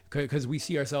 Because we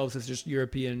see ourselves as just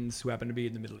Europeans who happen to be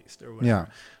in the Middle East or whatever,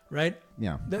 right?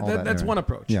 Yeah. That's one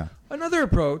approach. Yeah. Another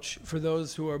approach, for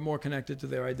those who are more connected to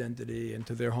their identity and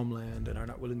to their homeland and are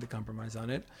not willing to compromise on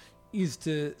it, is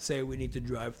to say we need to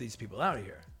drive these people out of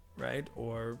here, right?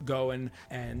 Or go and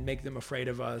make them afraid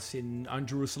of us on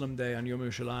Jerusalem Day, on Yom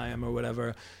Yerushalayim or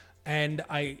whatever. And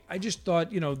I just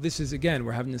thought, this is, again,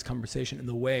 we're having this conversation in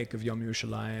the wake of Yom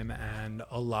Yerushalayim and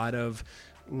a lot of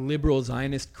liberal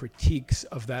Zionist critiques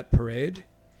of that parade.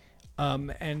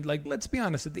 And let's be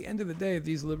honest, at the end of the day,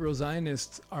 these liberal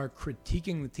Zionists are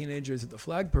critiquing the teenagers at the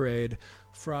flag parade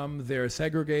from their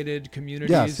segregated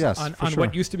communities on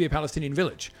what used to be a Palestinian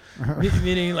village.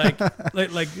 Meaning like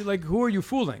who are you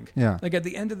fooling? Yeah. Like, at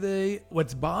the end of the day,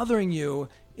 what's bothering you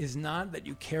is not that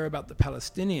you care about the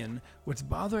Palestinian. What's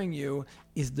bothering you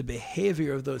is the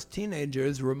behavior of those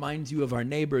teenagers reminds you of our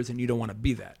neighbors, and you don't want to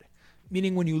be that.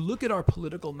 Meaning, when you look at our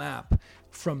political map,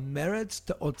 from Meretz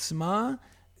to Otzma,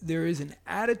 there is an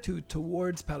attitude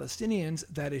towards Palestinians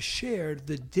that is shared.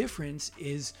 The difference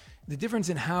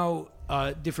in how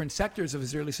different sectors of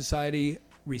Israeli society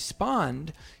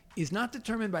respond is not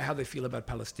determined by how they feel about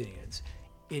Palestinians.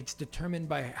 It's determined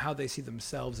by how they see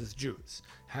themselves as Jews,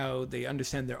 how they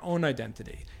understand their own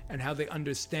identity, and how they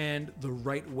understand the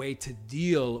right way to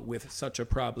deal with such a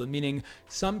problem. Meaning,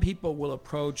 some people will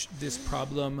approach this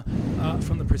problem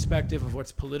from the perspective of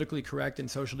what's politically correct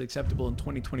and socially acceptable in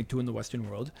 2022 in the Western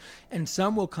world, and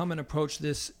some will come and approach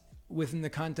this within the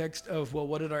context of, well,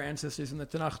 what did our ancestors in the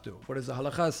Tanakh do? What does the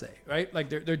Halakha say, right? Like,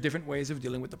 there are different ways of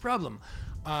dealing with the problem.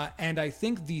 And I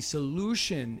think the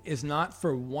solution is not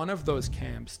for one of those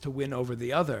camps to win over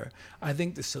the other. I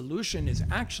think the solution is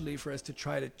actually for us to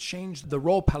try to change the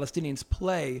role Palestinians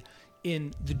play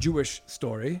in the Jewish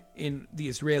story, in the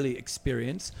Israeli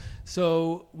experience,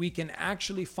 so we can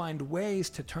actually find ways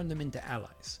to turn them into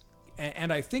allies.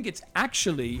 And I think it's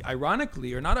actually,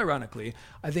 ironically or not ironically,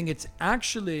 I think it's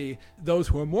actually those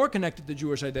who are more connected to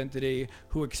Jewish identity,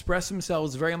 who express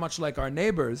themselves very much like our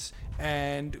neighbors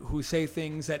and who say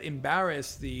things that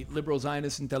embarrass the liberal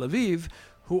Zionists in Tel Aviv,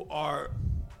 who are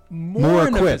more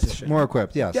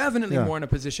equipped, yes. Definitely more in a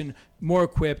position, more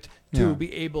equipped to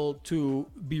be able to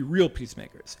be real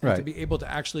peacemakers and to be able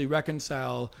to actually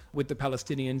reconcile with the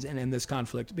Palestinians and in this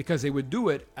conflict, because they would do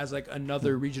it as like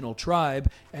another regional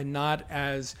tribe and not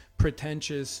as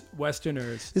pretentious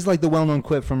Westerners. It's like the well-known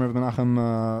quip from Rabbi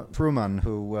Menachem Fruman,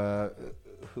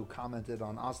 who commented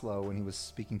on Oslo when he was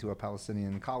speaking to a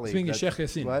Palestinian colleague. Speaking to Sheikh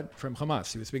Yassin from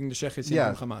Hamas. He was speaking to Sheikh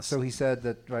Yassin from Hamas. So he said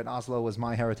that, Oslo was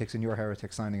my heretics and your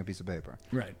heretics signing a piece of paper.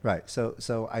 Right. So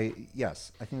I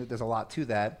think that there's a lot to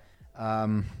that.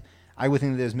 I would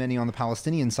think that there's many on the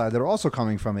Palestinian side that are also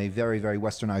coming from a very, very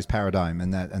westernized paradigm,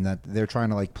 and that they're trying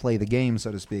to like play the game,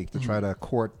 so to speak, to try to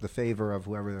court the favor of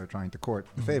whoever they're trying to court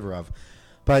the favor of.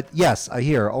 But yes, I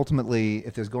hear ultimately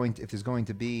if there's going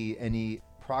to be any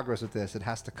progress with this, it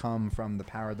has to come from the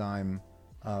paradigm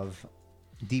of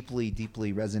deeply,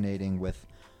 deeply resonating with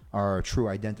our true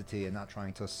identity and not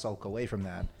trying to sulk away from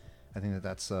that. I think that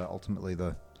that's ultimately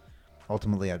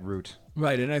at root.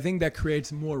 Right, and I think that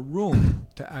creates more room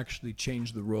to actually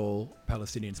change the role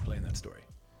Palestinians play in that story.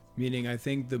 Meaning, I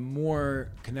think the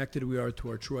more connected we are to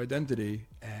our true identity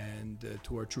and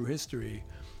to our true history,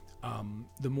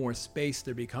 the more space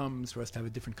there becomes for us to have a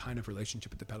different kind of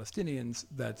relationship with the Palestinians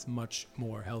that's much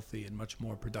more healthy and much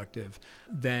more productive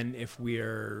than if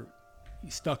we're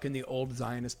stuck in the old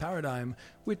Zionist paradigm,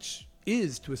 which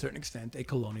is to a certain extent a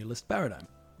colonialist paradigm.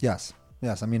 Yes.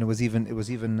 I mean, it was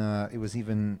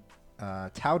even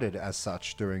touted as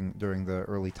such during the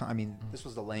early time. I mean, this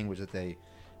was the language that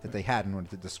they had in order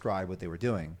to describe what they were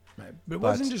doing. Right, but it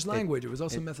wasn't just language; it was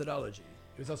also methodology.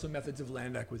 There's also methods of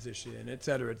land acquisition, et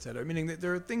cetera, et cetera. Meaning that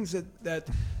there are things that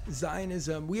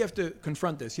Zionism, we have to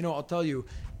confront this. I'll tell you,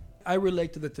 I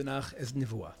relate to the Tanakh as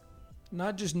Nivuah.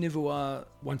 Not just Nivuah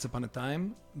once upon a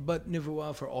time, but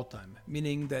Nivuah for all time.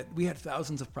 Meaning that we had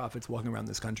thousands of prophets walking around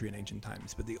this country in ancient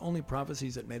times, but the only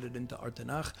prophecies that made it into our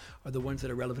Tanakh are the ones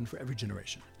that are relevant for every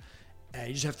generation. And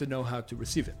you just have to know how to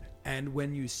receive it. And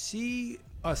when you see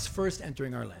us first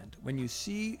entering our land, when you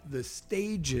see the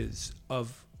stages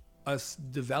of us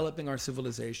developing our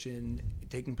civilization,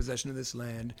 taking possession of this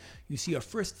land, you see our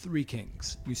first three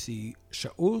kings. You see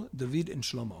Shaul, David, and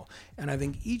Shlomo. And I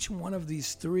think each one of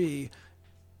these three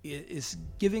is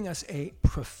giving us a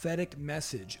prophetic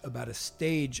message about a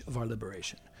stage of our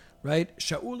liberation, right?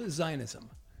 Shaul is Zionism.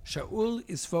 Shaul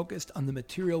is focused on the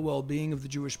material well-being of the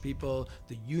Jewish people,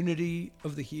 the unity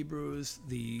of the Hebrews,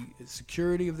 the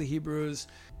security of the Hebrews,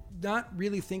 not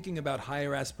really thinking about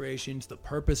higher aspirations, the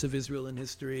purpose of Israel in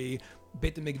history,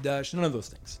 Beit HaMikdash, none of those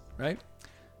things, right?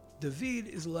 David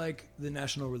is like the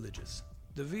national religious.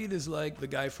 David is like the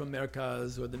guy from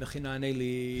Merkaz or the Mechina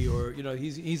Eli, or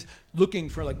he's looking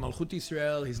for like Malchut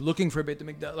Yisrael. He's looking for Beit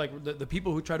HaMikdash, like the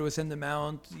people who try to ascend the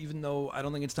mount, even though I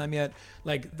don't think it's time yet.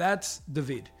 Like that's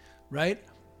David, right?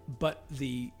 But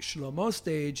the Shlomo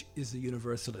stage is the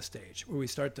universalist stage, where we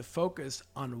start to focus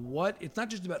on it's not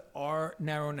just about our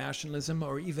narrow nationalism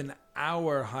or even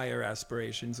our higher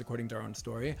aspirations according to our own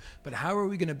story, but how are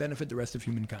we going to benefit the rest of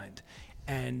humankind?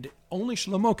 And only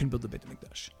Shlomo can build the Beit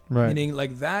HaMikdash. Right. Meaning,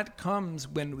 like, that comes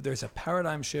when there's a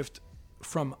paradigm shift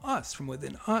from us, from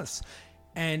within us.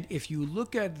 And if you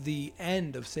look at the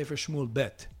end of Sefer Shmuel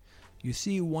Bet, you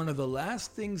see one of the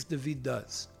last things David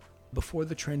does before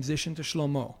the transition to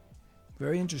Shlomo,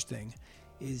 very interesting,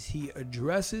 is he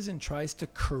addresses and tries to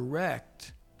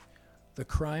correct the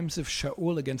crimes of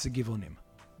Shaul against the Givonim.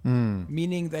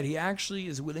 Meaning that he actually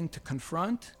is willing to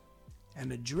confront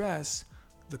and address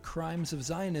the crimes of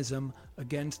Zionism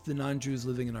against the non-Jews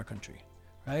living in our country,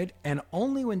 right? And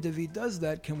only when David does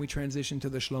that can we transition to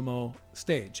the Shlomo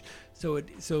stage. So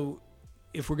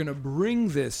if we're going to bring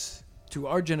this to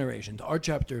our generation, to our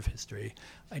chapter of history,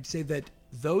 I'd say that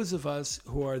those of us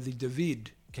who are the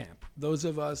David camp, those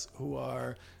of us who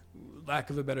are, lack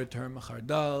of a better term,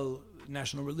 Chardal,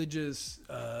 national religious,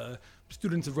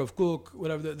 students of Rav Kook,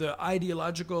 whatever, the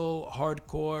ideological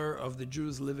hardcore of the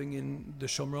Jews living in the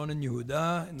Shomron and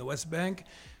Yehuda, in the West Bank,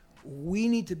 we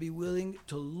need to be willing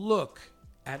to look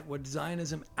at what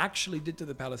Zionism actually did to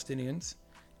the Palestinians,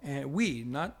 and we,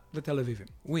 not the Tel Avivim,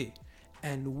 we.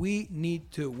 And we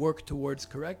need to work towards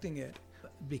correcting it.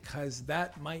 because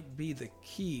that might be the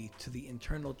key to the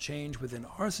internal change within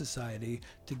our society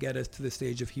to get us to the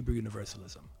stage of Hebrew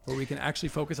universalism, where we can actually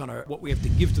focus on what we have to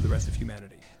give to the rest of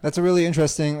humanity. That's a really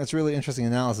interesting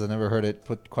analysis. I never heard it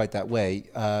put quite that way.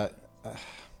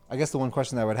 I guess the one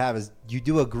question that I would have is, you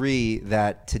do agree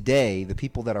that today the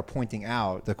people that are pointing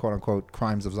out the quote-unquote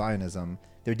crimes of Zionism,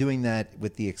 they're doing that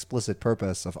with the explicit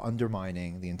purpose of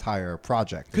undermining the entire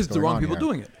project? Because the wrong people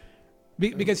doing it.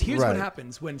 Because here's what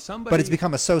happens when somebody... But it's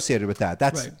become associated with that.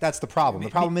 That's the problem. The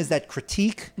problem is that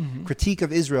critique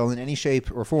of Israel in any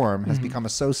shape or form has become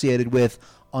associated with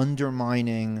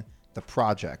undermining the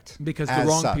project. Because the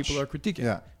wrong people are critiquing.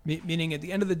 Yeah. Meaning, at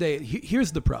the end of the day,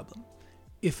 here's the problem.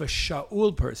 If a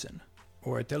Shaul person,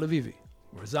 or a Tel Avivi,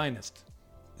 or a Zionist,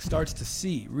 starts to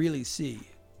really see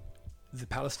the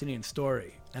Palestinian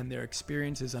story and their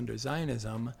experiences under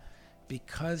Zionism,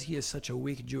 because he has such a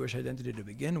weak Jewish identity to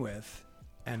begin with,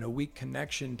 and a weak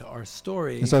connection to our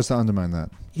story, he starts to undermine that.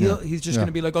 He's just going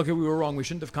to be like, okay, we were wrong. We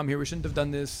shouldn't have come here. We shouldn't have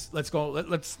done this. Let's go.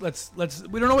 Let's.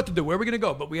 We don't know what to do. Where are we going to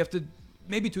go? But we have to.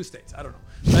 Maybe 2 states. I don't know.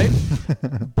 Right?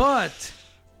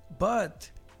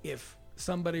 But if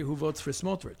somebody who votes for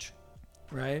Smotrich,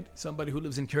 right? Somebody who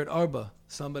lives in Kiryat Arba,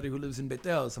 somebody who lives in Beit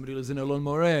El, somebody who lives in Elon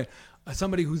Moreh,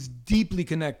 somebody who's deeply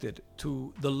connected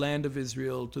to the land of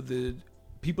Israel, to the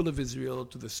people of Israel,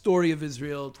 to the story of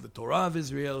Israel, to the Torah of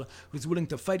Israel, who's willing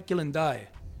to fight, kill, and die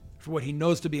for what he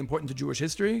knows to be important to Jewish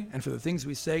history and for the things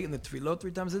we say in the Tefillot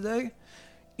 3 times a day,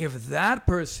 if that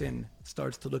person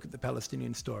starts to look at the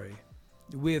Palestinian story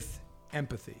with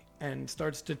empathy and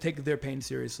starts to take their pain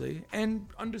seriously and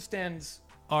understands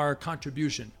our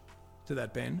contribution to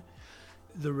that pain,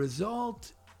 the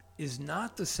result is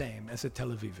not the same as a Tel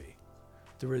Avivi.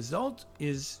 The result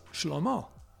is Shlomo.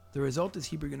 The result is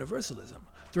Hebrew universalism.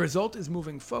 The result is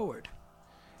moving forward.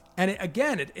 And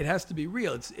it has to be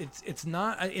real. It's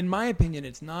not, in my opinion,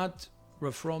 it's not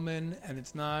Rav Froman, and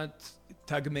it's not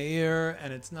Tag Meir,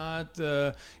 and it's not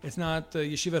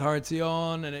Yeshivat Har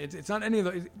Etzion, and it's not any of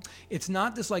those. It's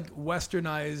not this like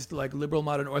westernized, like liberal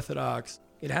modern Orthodox.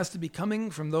 It has to be coming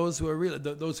from those who are real,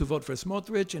 those who vote for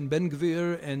Smotrich and Ben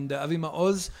Gvir and Avi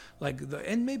Maoz,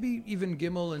 and maybe even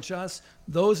Gimel and Shas.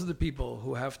 Those are the people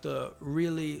who have to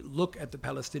really look at the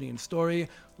Palestinian story,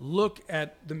 look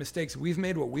at the mistakes we've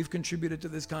made, what we've contributed to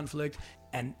this conflict,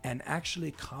 and actually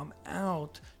come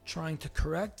out trying to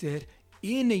correct it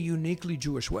in a uniquely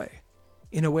Jewish way,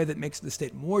 in a way that makes the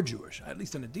state more Jewish, at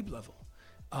least on a deep level.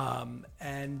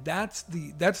 And that's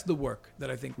the work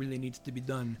that I think really needs to be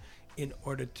done in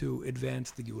order to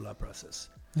advance the Geulah process.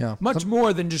 Yeah, much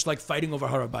more than just like fighting over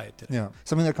Har HaBayit today. Yeah,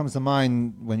 something that comes to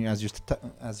mind when as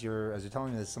you're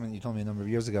telling me this, something you told me a number of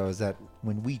years ago, is that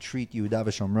when we treat Yehuda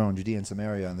v'Shomron, Judea and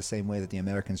Samaria, in the same way that the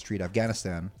Americans treat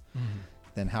Afghanistan,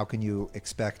 then how can you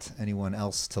expect anyone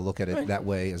else to look at it that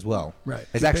way as well? Right.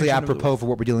 It's actually apropos for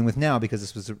what we're dealing with now, because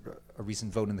this was a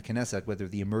recent vote in the Knesset, whether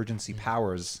the emergency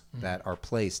powers that are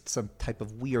placed, some type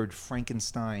of weird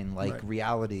Frankenstein-like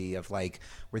reality of like,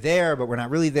 we're there, but we're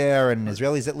not really there, and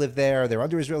Israelis that live there, they're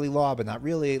under Israeli law, but not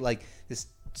really. Like this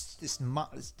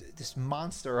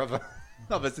monster of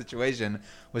a situation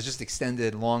was just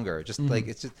extended longer. Just like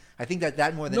it's just, I think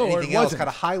that more than anything else kind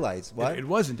of highlights what it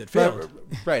wasn't. It failed.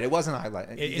 Right. It wasn't a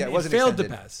highlight. It wasn't failed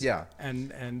extended. to pass. Yeah.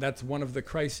 And that's one of the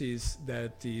crises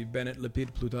that the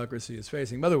Bennett-Lapid plutocracy is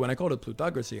facing. By the way, when I call it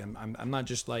plutocracy, I'm not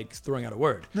just like throwing out a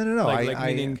word. No.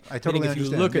 Meaning I totally if you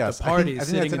understand. look at the parties I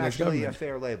think sitting that's in this actually government, a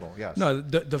fair label. Yes. No,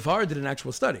 the VAR did an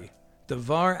actual study. The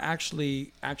VAR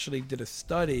actually did a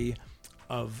study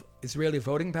of Israeli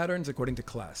voting patterns according to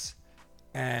class.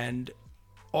 And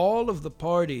all of the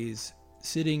parties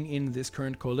sitting in this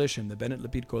current coalition, the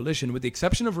Bennett-Lapid coalition, with the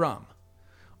exception of Ram,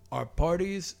 are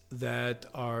parties that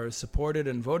are supported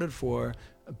and voted for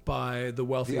by the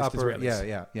wealthiest Israelis.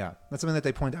 Yeah. That's something that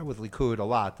they point out with Likud a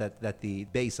lot, that the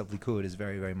base of Likud is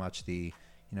very, very much the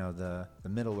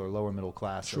middle or lower middle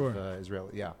class of Israel.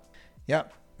 Yeah.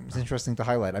 It's interesting to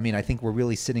highlight. I mean, I think we're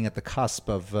really sitting at the cusp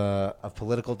of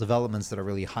political developments that are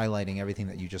really highlighting everything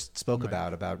that you just spoke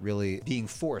about really being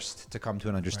forced to come to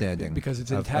an understanding. Because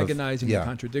it's antagonizing the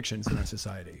contradictions in our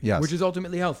society, which is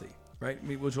ultimately healthy, right?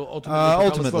 Which will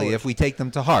ultimately if we take them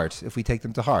to heart,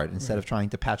 instead of trying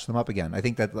to patch them up again. I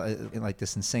think that like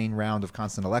this insane round of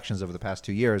constant elections over the past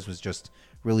 2 years was just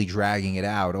really dragging it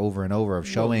out over and over, of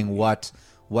showing what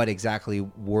exactly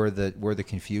were the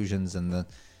confusions and the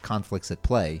conflicts at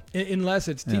play. Unless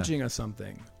it's teaching us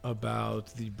something about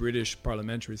the British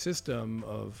parliamentary system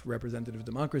of representative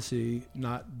democracy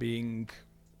not being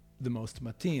the most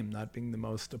matim, not being the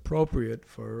most appropriate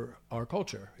for our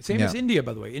culture. Same as India,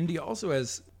 by the way. India also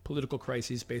has political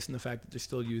crises based on the fact that they're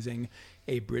still using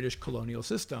a British colonial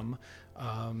system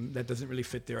that doesn't really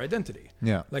fit their identity.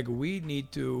 Yeah. Like, we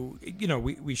need to,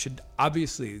 we should,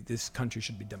 obviously, this country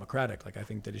should be democratic. Like, I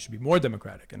think that it should be more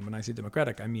democratic. And when I say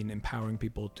democratic, I mean empowering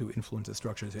people to influence the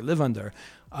structures they live under.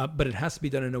 But it has to be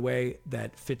done in a way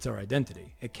that fits our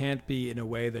identity. It can't be in a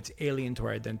way that's alien to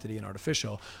our identity and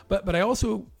artificial. But I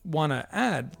also want to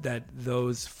add that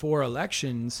those 4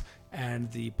 elections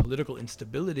and the political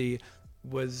instability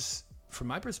was, from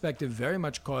my perspective, very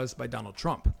much caused by Donald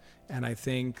Trump. And I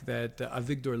think that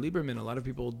Avigdor Lieberman, a lot of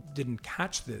people didn't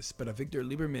catch this, but Avigdor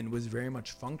Lieberman was very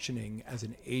much functioning as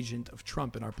an agent of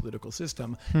Trump in our political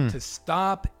system to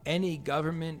stop any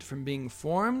government from being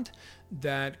formed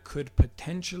that could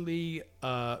potentially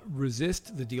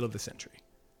resist the deal of the century.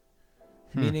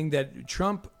 Meaning that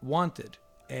Trump wanted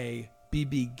a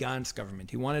Bibi Gantz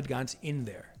government. He wanted Gantz in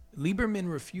there. Lieberman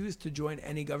refused to join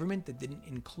any government that didn't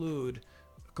include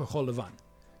Kachol Levan,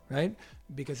 right?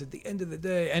 Because at the end of the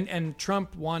day, and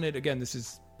Trump wanted, again, this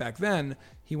is back then,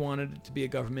 he wanted it to be a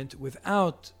government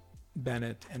without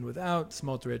Bennett and without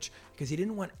Smotrich, because he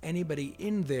didn't want anybody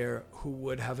in there who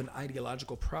would have an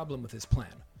ideological problem with his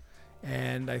plan.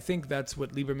 And I think that's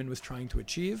what Lieberman was trying to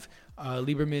achieve.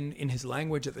 Lieberman, in his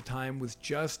language at the time, was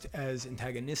just as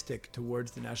antagonistic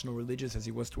towards the national religious as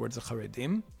he was towards the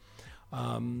Haredim.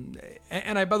 And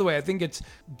by the way, I think it's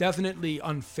definitely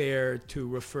unfair to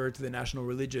refer to the national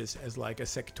religious as like a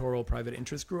sectoral private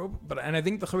interest group. And I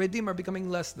think the Haredim are becoming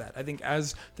less that. I think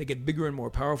as they get bigger and more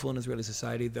powerful in Israeli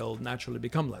society, they'll naturally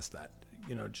become less that,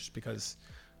 just because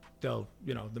they'll,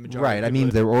 the majority. Right. I mean,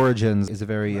 their origins is a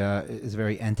very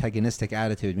antagonistic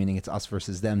attitude, meaning it's us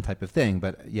versus them type of thing.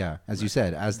 But yeah, as you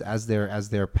said, as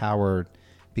their power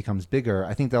becomes bigger,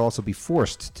 I think they'll also be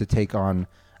forced to take on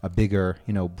a bigger,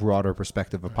 broader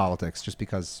perspective of politics, just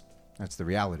because that's the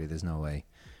reality. There's no way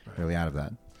really out of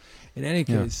that. In any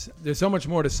case, there's so much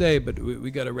more to say, but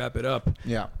we got to wrap it up.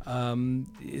 Yeah.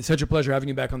 It's such a pleasure having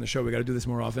you back on the show. We got to do this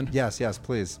more often. Yes,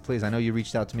 please. I know you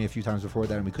reached out to me a few times before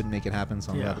that, and we couldn't make it happen,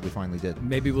 so I'm glad that we finally did.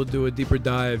 Maybe we'll do a deeper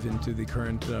dive into the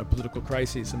current political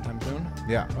crisis sometime soon.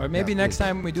 Yeah. Or maybe next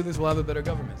time we do this, we'll have a better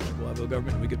government. We'll have a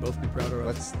government we could both be prouder of.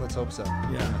 Let's hope so.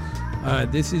 Yeah.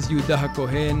 This is Yehuda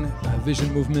HaKohen,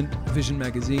 Vision Movement, Vision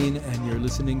Magazine, and you're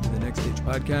listening to the Next Stage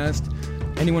podcast.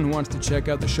 Anyone who wants to check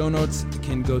out the show notes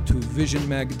can go to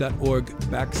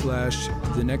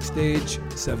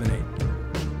visionmag.org/thenextstage78.